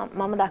කියලා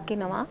මම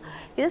දකිනවා.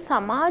 ඒක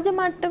සමාජ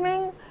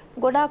මට්ටමින්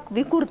ගොඩක්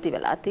විකෘති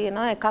වෙලා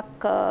තියෙනවා.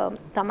 එකක්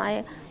තමයි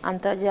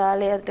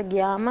අන්තර්ජාලයට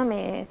ගියාම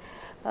මේ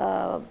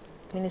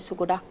මිනිස්සු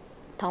ගොඩක්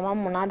තමන්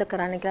මොනවද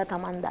කරන්න කියලා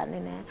තමන්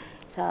දන්නේ නැහැ.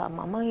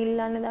 මම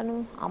ඉල්ලන්නේ දනු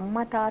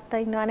අම්මා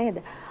තාත්තා ඉන්නව නේද?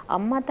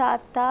 අම්මා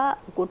තාත්තා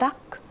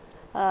ගොඩක්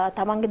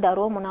තමන්ගේ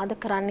දරුවෝ මොනවද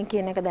කරන්න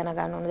කියන එක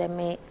දැනගන්න ඕනේ. දැන්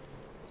මේ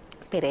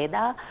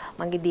පෙරේදා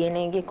මගේ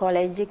දියණියගේ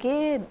කොලෙජ්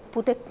එකේ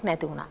පුතෙක්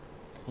නැති වුණා.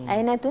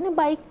 ඇයි නැති වුණේ?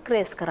 බයික්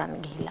රේස් කරන්න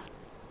ගිහිල්ලා.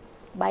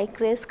 බයික්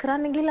රේස්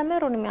කරන්න ගිහිල්ලා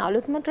මරුණේ. මේ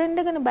අලුත්ම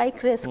ට්‍රෙන්ඩ් එකනේ බයික්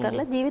රේස්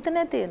කරලා ජීවිත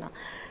නැති වෙනවා.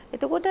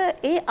 එතකොට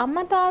ඒ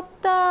අම්මා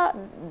තාත්තා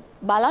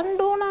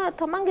බලන්න ඕන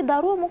තමන්ගේ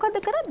දරුවෝ මොකද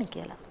කරන්නේ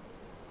කියලා.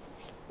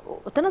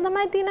 උතන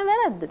තමයි තියෙන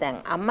වැරද්ද. දැන්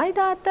අම්මයි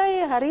තාත්තයි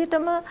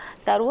හරියටම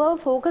දරුවව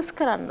ફોකස්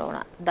කරන්න ඕන.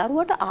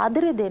 දරුවට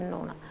ආදරය දෙන්න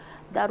ඕන.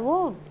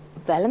 දරුවෝ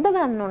වැළඳ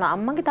ගන්න ඕන.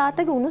 අම්මගේ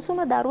තාත්තගේ උණුසුම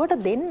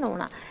දරුවට දෙන්න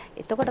ඕන.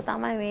 එතකොට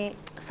තමයි මේ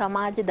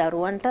සමාජ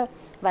දරුවන්ට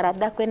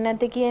වැරද්දක් වෙන්නේ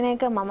නැත්තේ කියන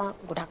එක මම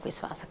ගොඩක්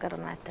විශ්වාස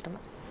කරනවා ඇත්තටම.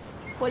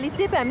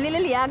 පොලිසිය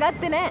පැමිණිල්ල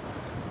ලියාගත්තේ නැහැ.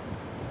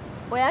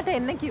 ඔයාට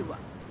එන්න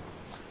කිව්වා.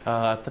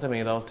 ඇත්තට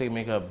මේ දවස්වල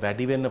මේක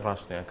වැඩි වෙන්න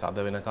ප්‍රශ්නයක්. අද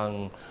වෙනකන්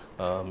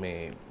මේ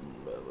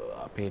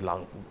අපේ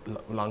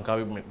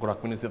ලංකාවේ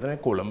ගොඩක් මිනිස්සු හිතන්නේ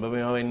කොළඹ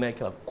මේවා වෙන්නේ නැහැ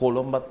කියලා.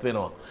 කොළඹත්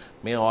වෙනවා.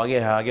 මේ වගේ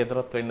එහාගේ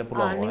අතරත් වෙන්න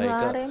පුළුවන්.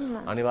 ඒක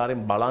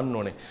අනිවාර්යෙන් බලන්න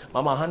ඕනේ.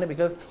 මම අහන්නේ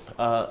because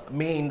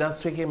මේ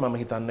ඉන්ඩස්ට්‍රි එකේ මම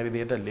හිතන්න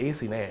විදිහට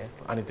ලේසි නෑ.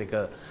 අනිත් එක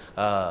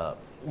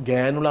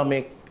ගෑනු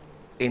ළමෙක්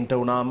එන්ට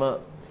වුණාම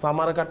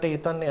සමහර කට්ටිය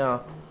හිතන්නේ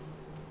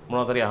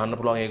මොනවාතරි අහන්න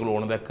පුළුවන් ඒගොල්ලෝ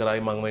ඕන දෙයක්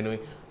කරයි මං වෙනුයි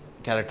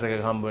කැරක්ටර්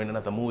එකක හම්බ වෙන්න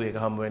නැත්නම් මූවි එකක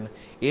හම්බ වෙන්න.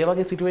 ඒ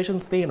වගේ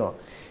සිටුේෂන්ස් තියෙනවා.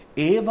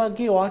 ඒ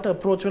වගේ ඔයාට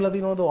අප්‍රෝච් වෙලා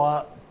දිනවද ඔයා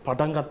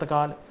පටන් ගත්ත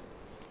කාලේ?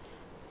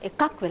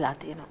 එකක් වෙලා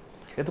තියෙනවා.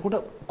 එතකොට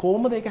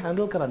කොහොමද ඒක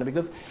හැන්ඩල් කරන්නේ?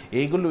 because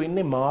ඒගොල්ලෝ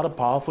ඉන්නේ මාර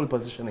පවර්ෆුල්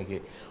පොසිෂන්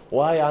එකේ.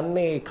 ඔයා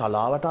යන්නේ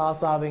කලාවට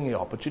ආසාවෙන් ඒ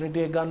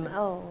ඔපචුනිටි එක ගන්න.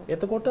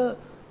 එතකොට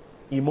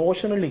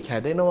ඉමෝෂනලි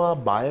කැඩෙනවා,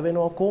 බය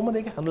වෙනවා. කොහොමද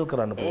ඒක හැන්ඩල්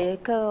කරන්න පුළුවන්?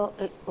 ඒක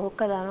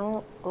ඕක දනෝ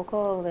ඕක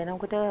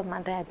වෙනකොට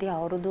මට ඇති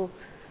අවුරුදු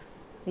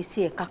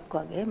 21ක්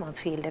වගේ මම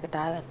ෆීල්ඩ් එකට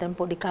ආවේ. නැත්තම්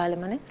පොඩි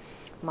කාලෙමනේ.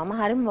 මම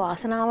හරිම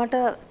වාසනාවට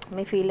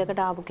මේ ෆීල්ඩ්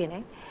එකට ආපු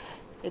කෙනෙක්.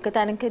 එක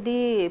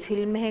තැනකදී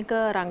ෆිල්ම් එකක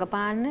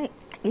රංගපාන්න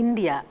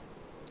ඉන්දියා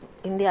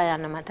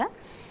යන්න මට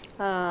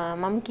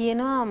මම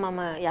කියනවා මම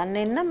යන්න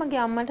එන්න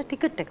මගේ අම්මට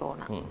ටිකට් එක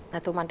ඕන.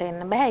 නැතු මට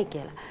එන්න බෑයි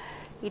කියලා.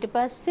 ඊට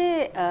පස්සේ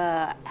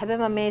හැබැයි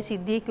මම මේ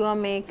සිද්ධිය කිව්වා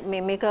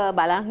මේක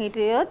බලන්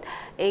හිටියොත්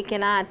ඒ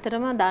කෙනා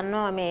ඇත්තටම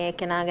දන්නවා මේ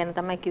කෙනා ගැන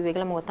තමයි කිව්වේ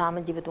කියලා මොකද තාම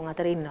ජීවිතුන්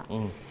අතර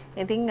ඉන්නවා.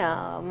 ඉතින්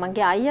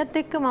මගේ අයියත්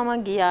එක්ක මම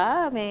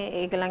ගියා මේ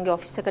ඒගොල්ලන්ගේ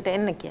ඔෆිස් එකට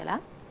එන්න කියලා.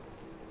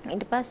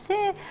 ඊට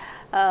පස්සේ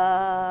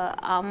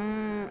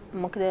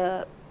මොකද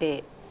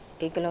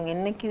ඒගොල්ලෝ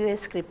එන්න කිව්වේ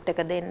ස්ක්‍රිප්ට්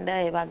එක දෙන්න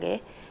ඒ වගේ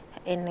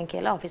එන්න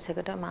කියලා ඔෆිස්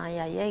එකට මායි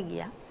අයියයි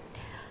ගියා.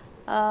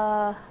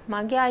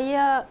 මගේ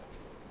අයියා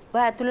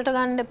ඔය ඇතුළට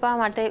ගන්න එපා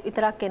මට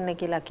විතරක් එන්න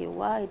කියලා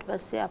කිව්වා. ඊට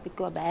පස්සේ අපි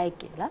කිව්වා බෑ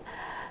කියලා.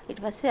 ඊට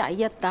පස්සේ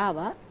අයියාත්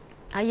ආවා.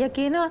 අයියා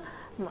කියනවා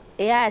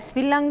එයා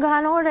ඇස්පිල්ලම්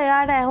ගහනකොට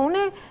එයාට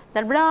ඇහුනේ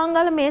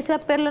දඩබඩාංගල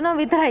මේසයක් පෙරලනවා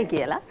විතරයි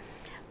කියලා.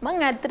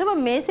 මං ඇත්තටම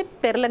මේසෙ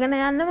පෙරලගෙන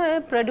යන්නම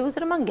ඒ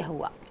ප්‍රොඩියුසර් මං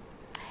ගැහුවා.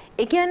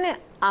 ඒ කියන්නේ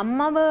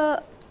අම්මව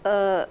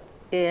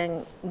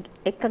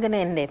එක්කගෙන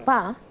එන්න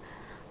එපා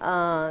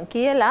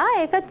කියලා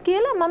ඒකත්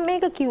කියලා මම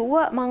මේක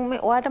කිව්වා මම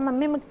ඔයාට මම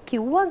මෙහෙම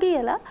කිව්වා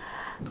කියලා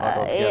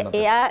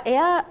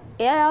එයා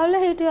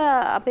ආවලා හිටියා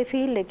අපේ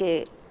ෆීල්ඩ් එකේ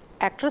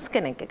ඇක්ට්‍රස්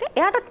කෙනෙක් එක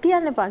එයාටත්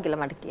කියන්න එපා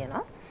කියලා මට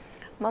කියනවා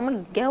මම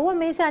ගැහුවා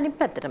මේසේ අනිත්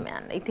පැත්තටම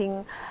යන්න. ඉතින්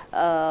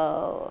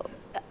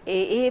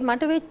ඒ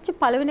මට වෙච්ච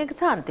පළවෙනි එක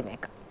සාන්තිම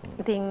එක.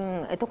 ඉතින්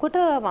එතකොට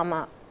මම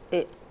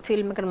ඒ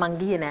ෆිල්ම් එකට මං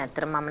ගියේ නෑ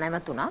අතට මම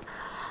නැවතුණා.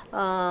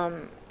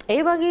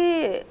 ඒ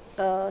වගේ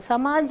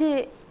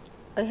සමාජයේ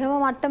එහෙම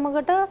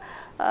මට්ටමකට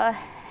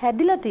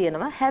හැදිලා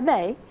තියෙනවා.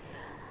 හැබැයි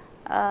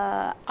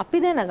අපි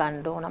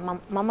දැනගන්න ඕන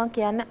මම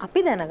කියන්නේ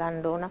අපි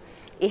දැනගන්න ඕන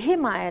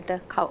එහෙම අයට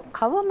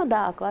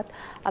කවමදාකවත්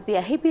අපි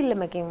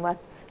ඇහිපිල්ලමකින්වත්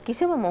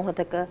කිසිම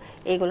මොහොතක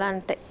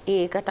ඒගොල්ලන්ට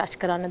ඒක ටච්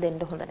කරන්න දෙන්න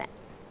හොඳ නැහැ.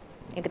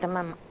 ඒක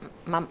තමයි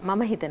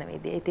මම හිතන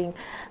විදිය. ඉතින්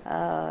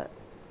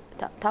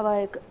තව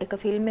එක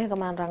ෆිල්ම් එකක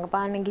මම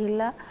රංගපාන්න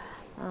ගිහිල්ලා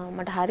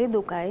මට හරි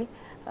දුකයි.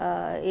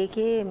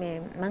 ඒකේ මේ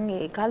මම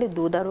ඒ කාලේ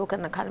දූ දරුවෝ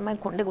කරන කාලේ මම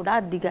කොණ්ඩේ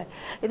ගොඩාක් දිගයි.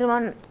 ඉතින්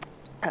මම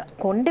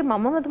කොණ්ඩේ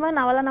මමම තමයි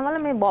නවල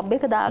මේ බොබ්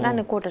එක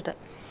දාගන්නේ කොටට.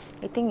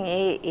 ඉතින්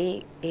ඒ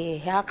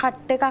හෙයා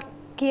කට් එකක්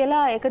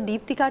කියලා ඒක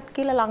දීප්ති කට්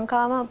කියලා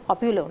ලංකාවම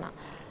පොපියුලර් වුණා.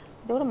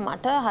 ඒකට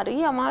මට හරි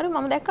අමාරුයි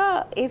මම දැක්කා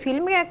ඒ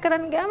ෆිල්ම් එකක්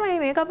කරන්න ගියාම මේ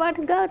මේකප්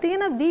ආර්ටිස්ට් ගාව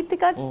තියෙන දීප්ති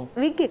කට්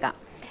විග් එක.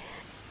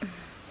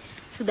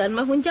 සුධර්ම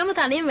පුංචාම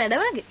තනියෙන් වැඩ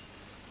වගේ.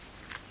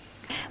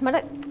 මට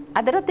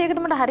අදටත් ඒකට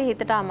මට හරි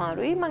හිතට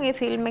අමාරුයි. මම ඒ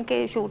ෆිල්ම්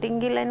එකේ ෂූටින්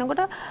ගිහලා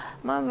එනකොට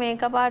මම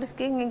මේකප් ආර්ටිස්ට්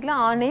කෙනෙක් ගිහලා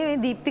ආනේ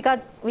මේ දීප්ති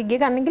කට් විග්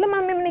එක ගන්න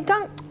ගිහලා මම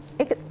නිකන්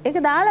ඒක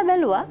දාලා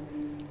බැලුවා.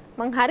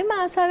 මං හරිම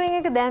ආසාවෙන්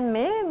ඒක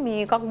දැම්මේ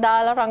මේකක්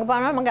දාලා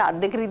රංගපානවා මගේ අත්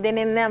දෙක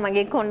රිදෙන්නේ නැහැ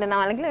මගේ කොණ්ඩේ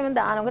නාවල කියලා මම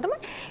දානකොටම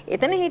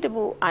එතන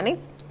හිටපු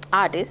අනිත්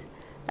ආටිස්ට්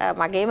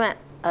මගේම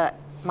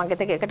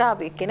මගෙත් එකට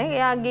ආපු කෙනෙක්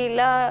එයා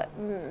ගිහිල්ලා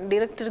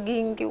ඩිරෙක්ටර්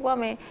ගිහින් කිව්වා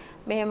මේ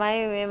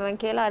මෙහෙමයි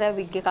කියලා අර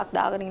විග් එකක්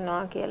දාගෙන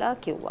ඉන්නවා කියලා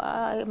කිව්වා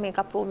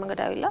මේකප් රූම්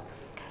එකට ඇවිල්ලා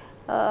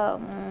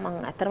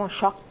මං ඇත්තටම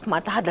ෂොක්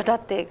මට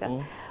හදටත් ඒක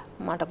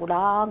මට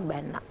ගොඩාක්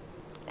බැන්නා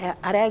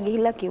අරයා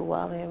ගිහිල්ලා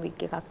කිව්වා මේ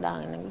විග් එකක්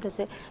දාගෙන ඊට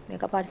පස්සේ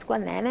මේක පාර්ටිස්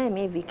කිව්වා නෑ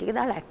මේ විග් එක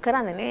දාලා ඇක්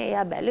කරන්නේ නේ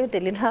එයා බැලුවේ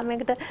ටෙලිග්‍රාම්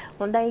එකට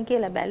හොඳයි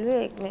කියලා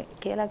බැලුවේ මේ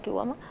කියලා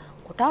කිව්වම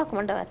කොටාක්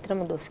මට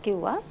ඇත්තටම දොස්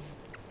කිව්වා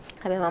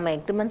හැබැයි මම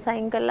එග්‍රීමන්ට්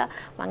සයින් කළා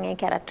මම ඒ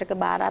කැරක්ටර් එක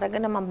බාර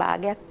අරගෙන මම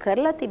භාගයක්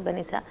කරලා තිබ්බ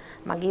නිසා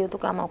මගේ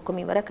යුතුයකම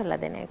ඔක්කොම ඉවර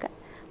කරලා දෙන එක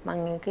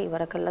මම ඒක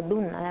ඉවර කරලා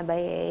දුන්නා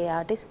හැබැයි ඒ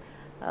ආටිස්ට්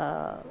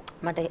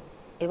මට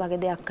ඒ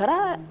වගේ දෙයක්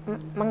කරා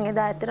මම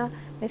එදා ඇත්තට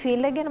මේ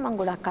ෆීල්ඩ් එක ගැන මම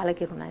ගොඩක්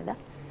කලකිරුණා එදා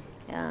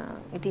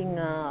ඉතින්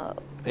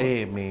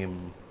ඒ මේ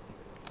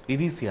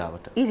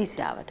ඉරිසියාවට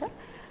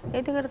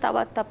ඒකට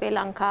තවත් අපේ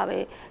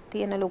ලංකාවේ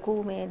තියෙන ලොකු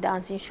මේ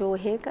ඩාන්සින් ෂෝ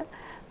එකක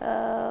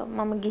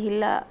මම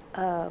ගිහිල්ලා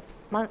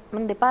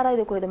මම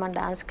දෙපාරයිද කොහෙද මම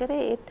ඩාන්ස්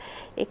කරේ ඒත්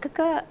එකක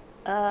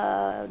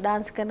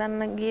ඩාන්ස්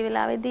කරන්න ගිය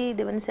වෙලාවේදී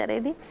දෙවනි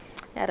සැරේදී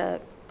අර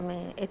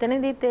මේ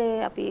එතනදිත්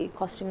අපි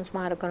කොස්ටියුම්ස්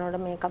මාර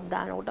කරනකොට මේකප්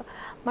දානකොට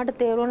මට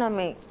තේරුණා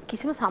මේ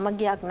කිසිම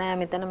සමගියක් නැහැ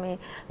මෙතන මේ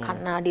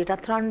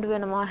කණ්ණාඩියටත් රණ්ඩු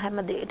වෙනවා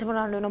හැම දෙයකටම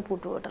රණ්ඩු වෙනවා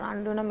පුටුවට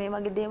රණ්ඩු වෙනවා මේ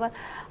වගේ දේවල්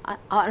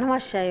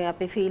අනවශ්‍යයි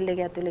අපේ ෆීල්ඩ්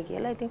එකේ ඇතුලේ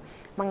කියලා. ඉතින්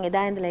මම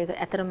එදා ඉඳලා ඒක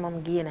ඇත්තටම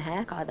මම ගියේ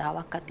නැහැ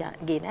කවදාවත්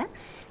ගියේ නැහැ.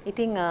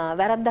 ඉතින්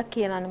වැරද්දක්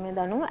කියනවා නෙමෙයි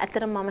දනු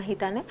ඇත්තටම මම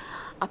හිතන්නේ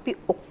අපි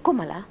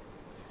ඔක්කොමලා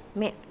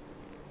මේ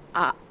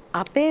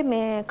අපේ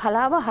මේ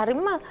කලාව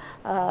හරිම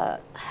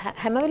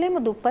හැම වෙලේම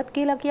දුප්පත්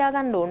කියලා කියා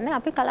ගන්න ඕනේ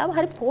අපි කලාව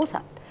හරි පෝසත්.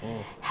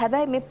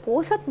 හැබැයි මේ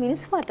පෝසත්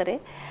මිනිස්සු අතරේ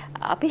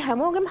අපි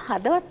හැමෝගෙම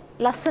හදවත්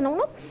ලස්සන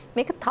වුණොත්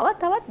මේක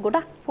තවත්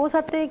ගොඩක්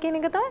පෝසත් වෙයි කියන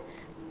එක තමයි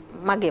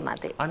මගේ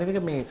මතය. අනිත්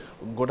එක මේ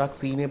ගොඩක්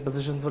සීනියර්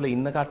පොසිෂන්ස් වල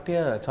ඉන්න කට්ටිය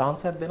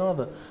chance එකක්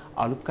දෙනවද?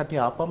 අලුත්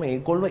කට්ටිය ආපම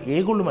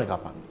ඒගොල්ලොමයි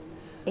කපන්නේ.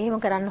 එහෙම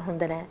කරන්න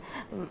හොඳ නෑ.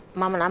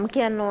 මම නම්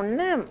කියන්න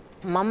ඕනේ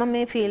මම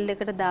මේ ෆීල්ඩ්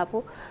එකට දාපු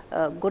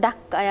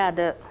ගොඩක් අය අද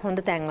හොඳ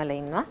තැන්වල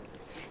ඉන්නවා.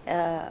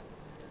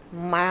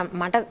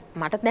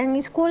 මට දැන්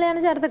ඉස්කෝලේ යන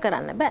චරිත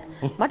කරන්න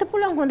බෑ. මට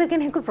පුළුවන් හොඳ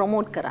කෙනෙක්ව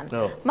ප්‍රොමෝට් කරන්න.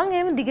 මම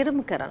එහෙම දිගටම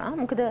කරනවා.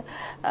 මොකද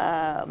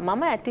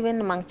මම ඇති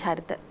වෙන්න මං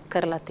චරිත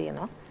කරලා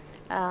තියෙනවා.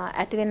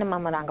 ඇති වෙන්න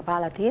මම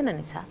රංගපාලා තියෙන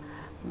නිසා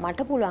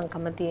මට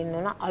පුළුවන්කම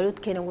තියෙනවා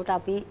අලුත් කෙනෙකුට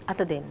අපි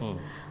අත දෙන්න.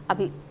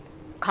 අපි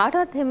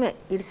කාටවත් එහෙම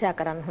ඊර්ෂ්‍යා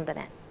කරන්න හොඳ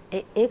නෑ.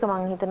 ඒක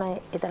මං හිතනවා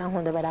ඒ තරම්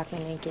හොඳ වැඩක්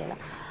නෙමෙයි කියලා.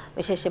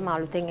 විශේෂයෙන්ම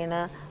අලුතෙන් එන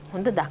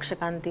හොඳ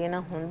දක්ෂකම් තියෙන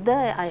හොඳ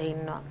අය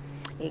ඉන්නවා.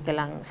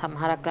 ඒකලන්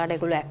සමහරක් ලාට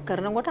ඒගොල්ලෝ ඇක්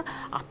කරනකොට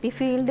අපි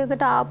ෆීල්ඩ්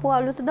එකට ආපු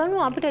අලුත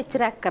දනුව අපිට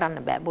එච්චර ඇක්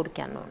කරන්න බෑ බොරු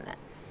කියන්න ඕනේ.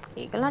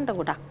 ඒකලන්ට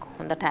ගොඩක්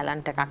හොඳ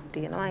ටැලන්ට් එකක්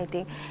තියෙනවා.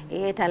 ඉතින්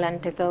ඒ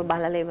ටැලන්ට් එක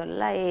බලලා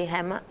ඉවරලා ඒ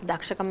හැම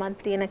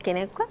දක්ෂකමක් තියෙන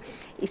කෙනෙක්ව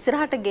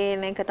ඉස්සරහට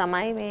ගේන එක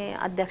තමයි මේ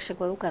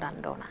අධ්‍යක්ෂකවරු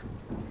කරන්න ඕන.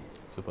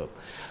 සුපර්.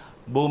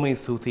 බොහොම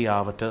ස්තුතියි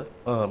ආවට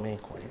මේ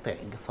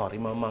කොහෙද සෝරි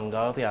මම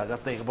මංගාව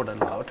තියාගත්ත ඒක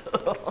පොඩ්ඩක් ලාවට.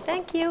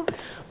 Thank you.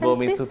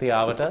 බොහොම ස්තුතියි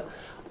ආවට.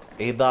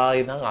 එදා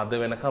ඉඳන් අද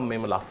වෙනකම්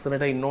මේම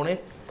ලස්සනට ඉන්න ඕනේ.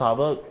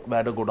 තව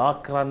වැඩ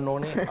ගොඩාක් කරන්න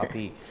ඕනේ.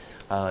 අපි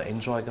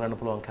එන්ජොයි කරන්න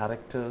පුළුවන්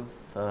characters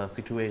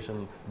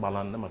situations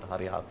බලන්න මට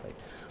හරි ආසයි.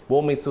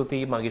 බොහොම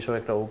ස්තුතියි මගේ ෂෝ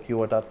එකට ඔව්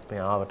කිව්වටත්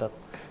මේ ආවටත්.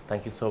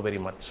 Thank you so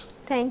very much.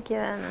 Thank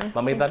you.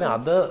 මම හිතන්නේ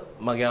අද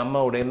මගේ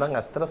අම්මා උඩින් ඉඳන්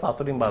ඇත්තට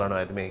සතුටින් බලනවා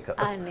ඇති මේක.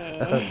 අනේ.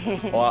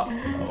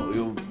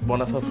 you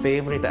one of her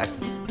favorite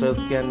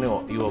actors කියන්නේ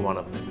you are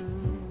one of them.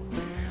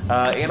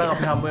 එහෙනම්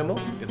අපි හම්බ වෙමු.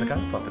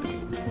 එතකන් සතුටින්.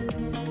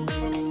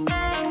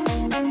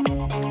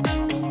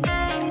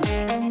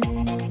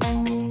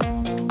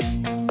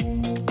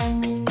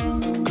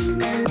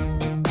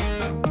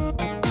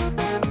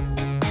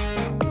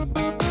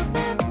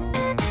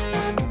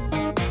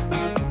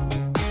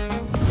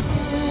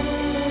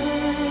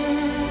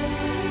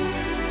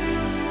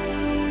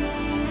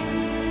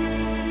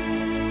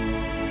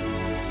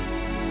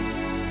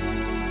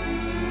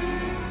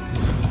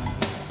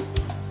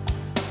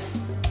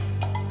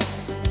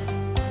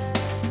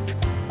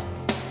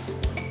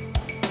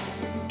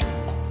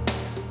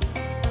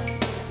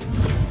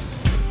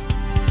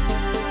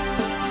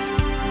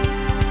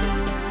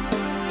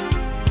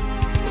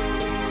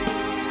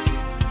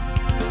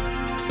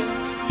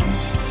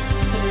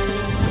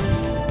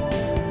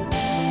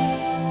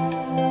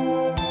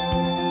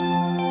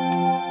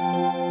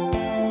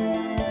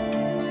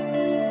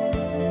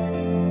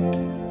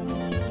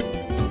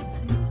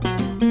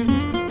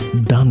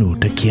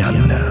 Danuta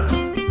kiyanna.